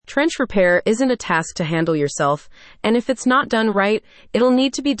Trench repair isn't a task to handle yourself, and if it's not done right, it'll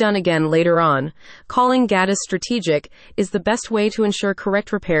need to be done again later on. Calling Gaddis Strategic is the best way to ensure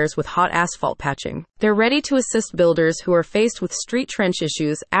correct repairs with hot asphalt patching. They're ready to assist builders who are faced with street trench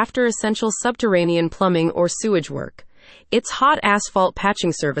issues after essential subterranean plumbing or sewage work. Its hot asphalt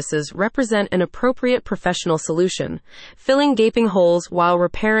patching services represent an appropriate professional solution, filling gaping holes while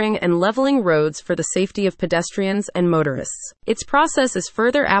repairing and leveling roads for the safety of pedestrians and motorists. Its process is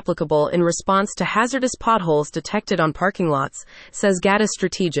further applicable in response to hazardous potholes detected on parking lots, says Gaddis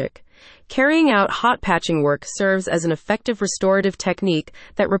Strategic. Carrying out hot patching work serves as an effective restorative technique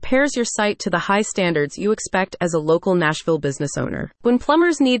that repairs your site to the high standards you expect as a local Nashville business owner. When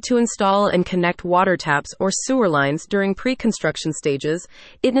plumbers need to install and connect water taps or sewer lines during pre-construction stages,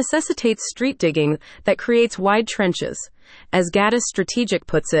 it necessitates street digging that creates wide trenches. As Gaddis Strategic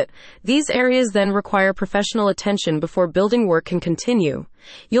puts it, these areas then require professional attention before building work can continue.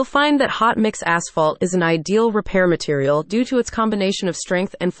 You'll find that hot mix asphalt is an ideal repair material due to its combination of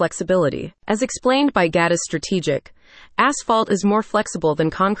strength and flexibility. As explained by Gaddis Strategic, asphalt is more flexible than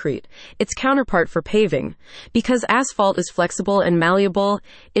concrete, its counterpart for paving. Because asphalt is flexible and malleable,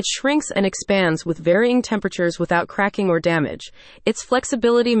 it shrinks and expands with varying temperatures without cracking or damage. Its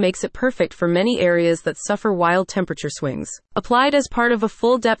flexibility makes it perfect for many areas that suffer wild temperature swings. Applied as part of a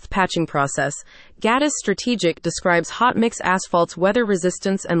full-depth patching process, Gaddis Strategic describes hot mix asphalt's weather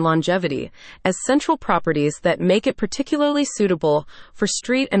resistance and longevity as central properties that make it particularly suitable for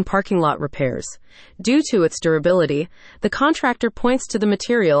street and parking lot repairs. Due to its durability, the contractor points to the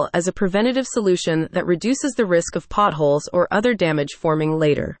material as a preventative solution that reduces the risk of potholes or other damage forming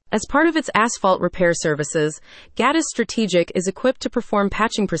later. As part of its asphalt repair services, Gaddis Strategic is equipped to perform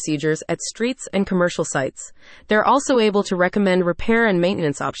patching procedures at streets and commercial sites. They're also able to recommend repair and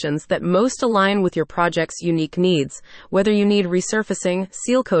maintenance options that most align with your project's unique needs, whether you need resurfacing,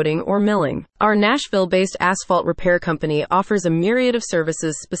 seal coating, or milling. Our Nashville-based asphalt repair company offers a myriad of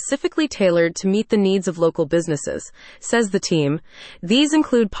services specifically tailored to meet the needs of local businesses, says the team. These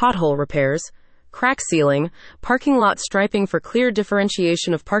include pothole repairs, crack sealing, parking lot striping for clear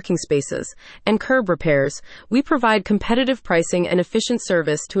differentiation of parking spaces, and curb repairs. We provide competitive pricing and efficient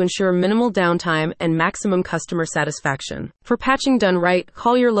service to ensure minimal downtime and maximum customer satisfaction. For patching done right,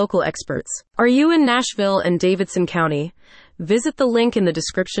 call your local experts. Are you in Nashville and Davidson County? Visit the link in the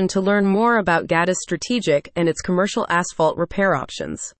description to learn more about Gaddis Strategic and its commercial asphalt repair options.